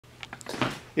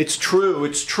It's true,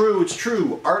 it's true, it's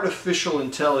true. Artificial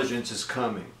intelligence is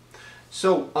coming.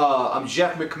 So, I'm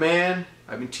Jeff McMahon.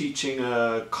 I've been teaching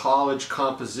college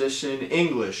composition,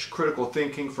 English, critical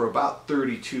thinking for about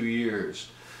 32 years.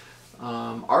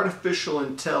 Artificial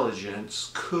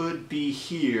intelligence could be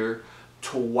here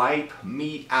to wipe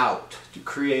me out, to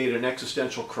create an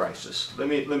existential crisis. Let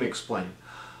me explain.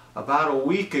 About a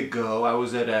week ago, I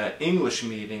was at an English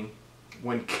meeting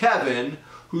when Kevin,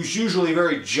 who's usually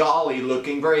very jolly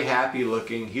looking, very happy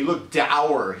looking, he looked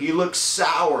dour, he looked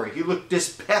sour, he looked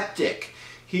dyspeptic,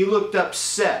 he looked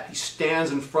upset. He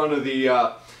stands in front of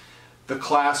the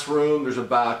classroom. There's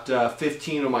about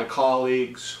 15 of my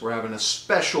colleagues. We're having a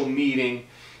special meeting,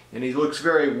 and he looks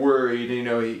very worried. You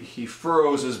know, he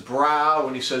furrows his brow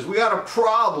and he says, "We got a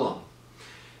problem.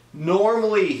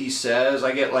 Normally," he says,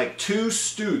 "I get like 2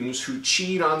 students who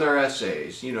cheat on their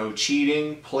essays." You know,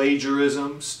 cheating,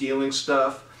 plagiarism, stealing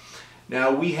stuff.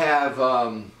 Now we have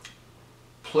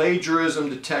plagiarism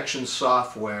detection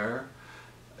software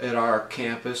at our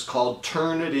campus called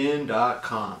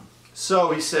turnitin.com.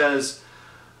 So he says,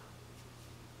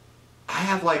 "I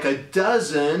have like a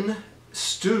dozen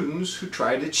students who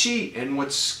try to cheat, and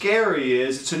what's scary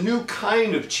is it's a new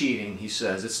kind of cheating," he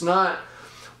says. "It's not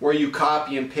where you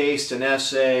copy and paste an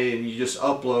essay and you just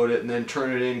upload it and then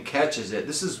Turnitin catches it.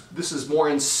 This is more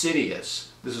insidious.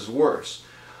 This is worse."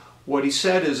 What he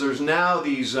said is there's now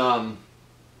these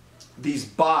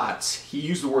bots. He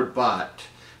used the word bot.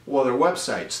 Well, they're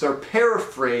websites. They're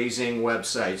paraphrasing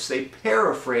websites. They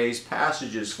paraphrase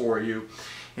passages for you.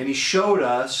 And he showed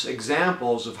us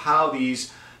examples of how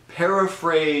these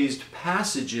paraphrased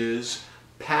passages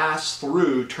pass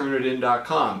through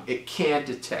Turnitin.com. It can't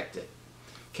detect it.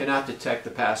 Cannot detect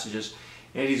the passages.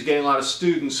 And he's getting a lot of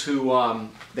students who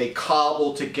they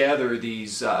cobble together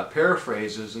these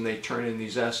paraphrases and they turn in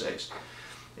these essays.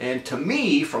 And to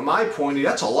me, from my point of view,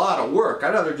 that's a lot of work.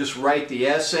 I'd rather just write the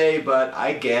essay, but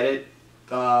I get it.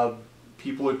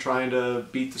 People are trying to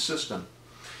beat the system.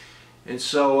 And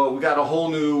so we got a whole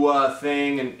new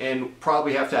thing, and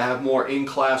probably have to have more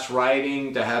in-class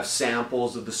writing to have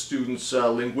samples of the students'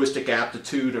 linguistic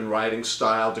aptitude and writing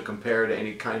style to compare to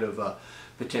any kind of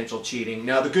potential cheating.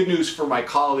 Now, the good news for my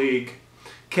colleague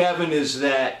Kevin is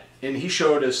that, and he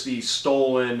showed us these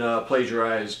stolen,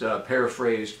 plagiarized,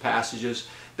 paraphrased passages.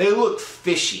 They look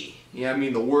fishy. Yeah, I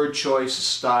mean, the word choice, the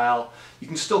style, you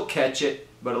can still catch it,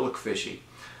 but it looked fishy.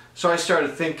 So I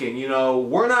started thinking, you know,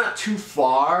 we're not too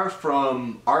far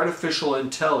from artificial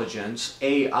intelligence,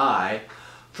 AI,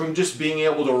 from just being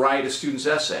able to write a student's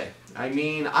essay. I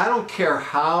mean, I don't care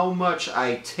how much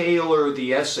I tailor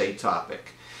the essay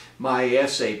topic, my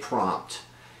essay prompt.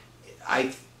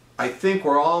 I think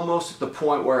we're almost at the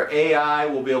point where AI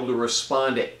will be able to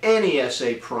respond to any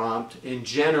essay prompt and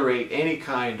generate any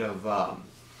kind of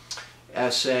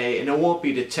essay, and it won't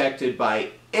be detected by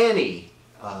any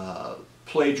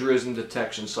plagiarism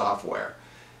detection software.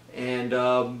 And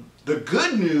the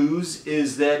good news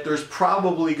is that there's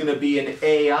probably going to be an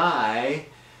AI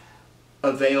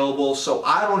available, so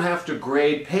I don't have to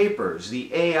grade papers.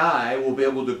 The AI will be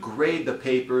able to grade the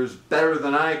papers better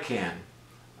than I can.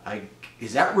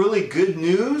 Is that really good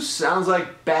news? Sounds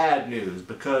like bad news,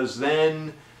 because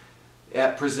then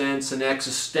that presents an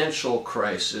existential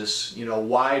crisis. You know,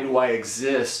 why do I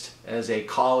exist as a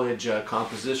college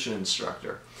composition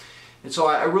instructor? And so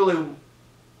I really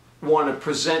want to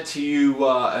present to you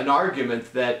an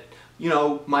argument that, you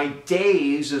know, my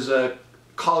days as a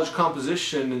college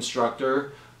composition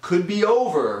instructor could be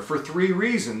over for 3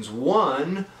 reasons.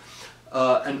 One,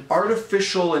 an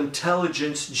artificial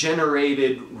intelligence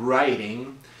generated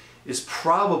writing is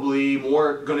probably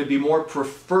going to be more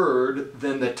preferred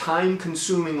than the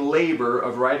time-consuming labor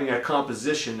of writing a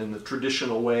composition in the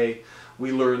traditional way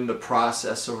we learn the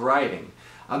process of writing.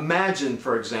 Imagine,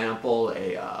 for example,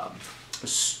 a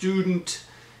student,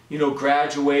 you know,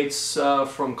 graduates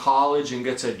from college and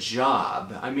gets a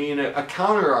job. I mean, a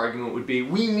counter-argument would be,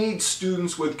 we need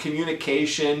students with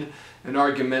communication and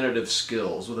argumentative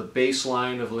skills, with a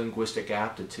baseline of linguistic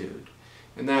aptitude.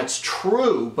 And that's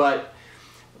true, but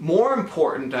more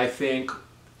important, I think,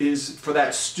 is for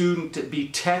that student to be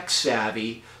tech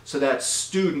savvy, so that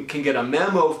student can get a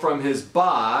memo from his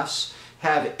boss,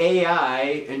 have AI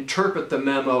interpret the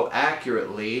memo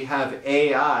accurately, have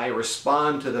AI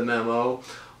respond to the memo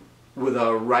with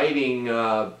a writing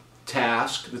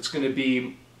task that's going to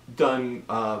be done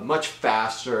much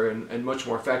faster and much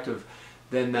more effective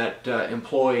than that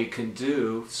employee can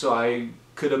do. So I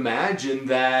could imagine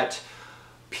that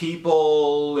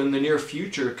people in the near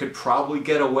future could probably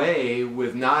get away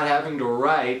with not having to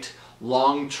write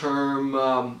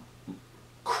long-term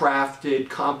crafted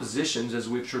compositions as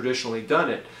we've traditionally done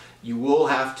it. You will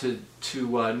have to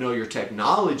know your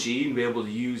technology and be able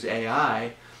to use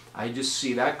AI. I just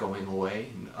see that going away.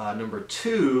 Number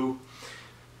two,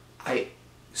 I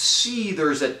see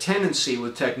there's a tendency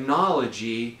with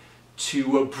technology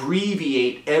to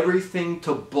abbreviate everything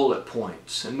to bullet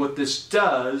points. And what this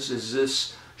does is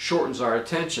this shortens our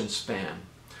attention span.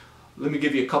 Let me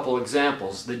give you a couple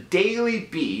examples. The Daily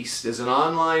Beast is an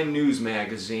online news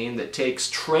magazine that takes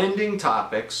trending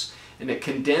topics and it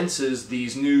condenses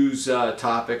these news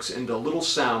topics into little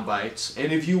sound bites.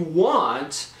 And if you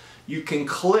want, you can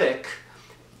click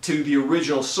to the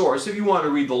original source if you want to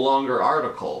read the longer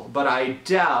article. But I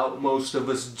doubt most of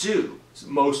us do.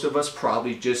 Most of us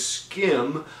probably just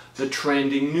skim the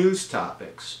trending news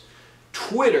topics.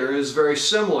 Twitter is very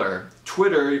similar.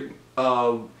 Twitter,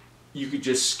 you could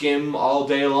just skim all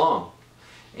day long.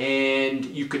 And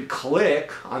you could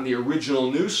click on the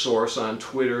original news source on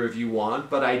Twitter if you want,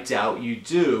 but I doubt you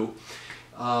do.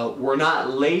 We're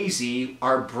not lazy.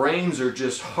 Our brains are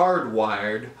just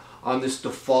hardwired on this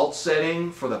default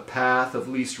setting for the path of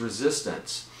least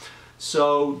resistance.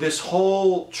 So this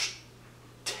whole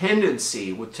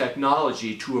tendency with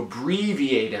technology to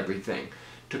abbreviate everything,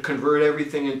 to convert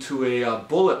everything into a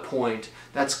bullet point,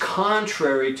 that's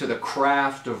contrary to the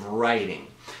craft of writing.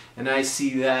 And I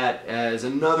see that as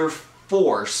another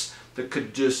force that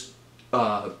could just,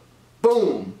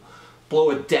 boom,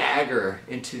 blow a dagger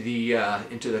into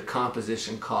the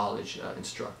composition college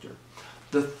instructor.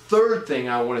 The third thing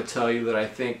I want to tell you that I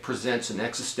think presents an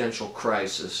existential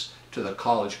crisis to the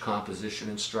college composition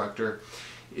instructor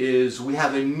is we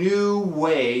have a new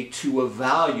way to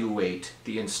evaluate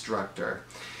the instructor.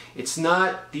 It's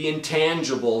not the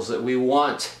intangibles that we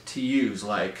want to use,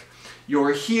 like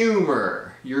your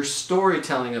humor, your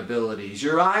storytelling abilities,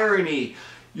 your irony,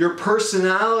 your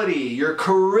personality, your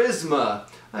charisma.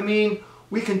 I mean,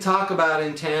 we can talk about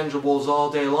intangibles all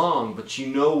day long, but you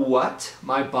know what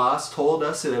my boss told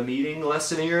us at a meeting less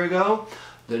than a year ago?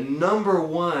 The number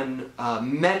one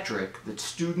metric that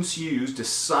students use to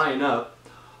sign up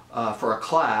for a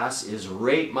class is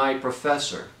Rate My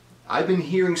Professor. I've been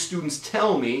hearing students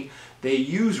tell me they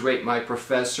use Rate My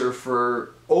Professor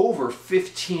for over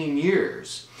 15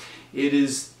 years. It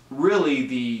is really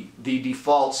the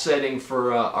default setting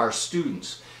for our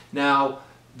students. Now,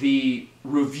 the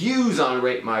reviews on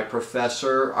Rate My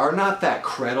Professor are not that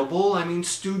credible. I mean,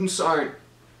 students aren't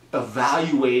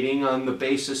evaluating on the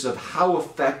basis of how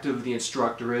effective the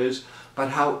instructor is, but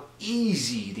how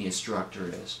easy the instructor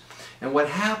is. And what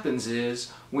happens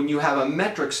is, when you have a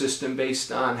metric system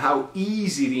based on how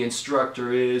easy the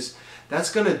instructor is,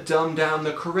 that's going to dumb down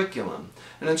the curriculum.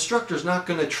 An instructor's not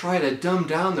going to try to dumb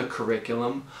down the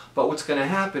curriculum, but what's going to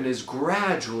happen is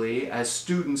gradually, as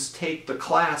students take the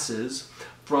classes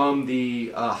from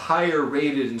the higher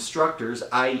rated instructors,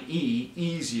 i.e.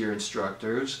 easier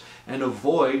instructors, and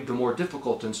avoid the more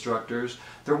difficult instructors,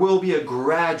 there will be a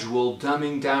gradual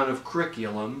dumbing down of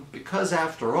curriculum, because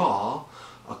after all,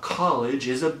 a college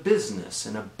is a business,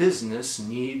 and a business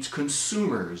needs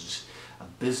consumers. A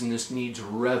business needs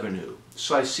revenue.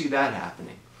 So I see that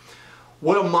happening.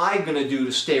 What am I going to do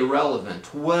to stay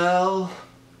relevant? Well,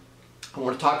 I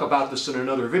want to talk about this in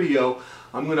another video.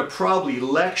 I'm going to probably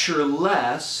lecture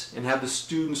less and have the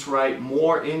students write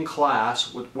more in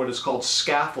class with what is called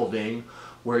scaffolding,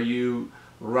 where you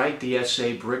write the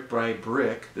essay brick by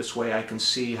brick. This way I can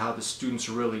see how the students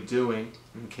are really doing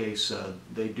in case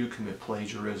they do commit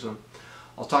plagiarism.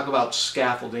 I'll talk about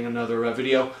scaffolding in another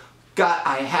video.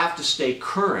 I have to stay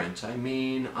current. I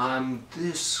mean, I'm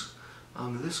this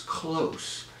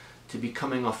close to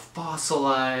becoming a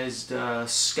fossilized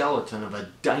skeleton of a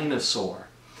dinosaur.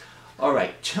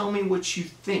 Alright, tell me what you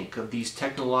think of these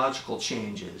technological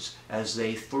changes as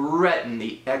they threaten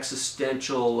the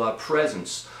existential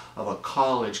presence of a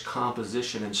college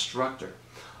composition instructor.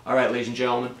 Alright, ladies and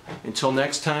gentlemen, until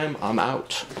next time, I'm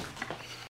out.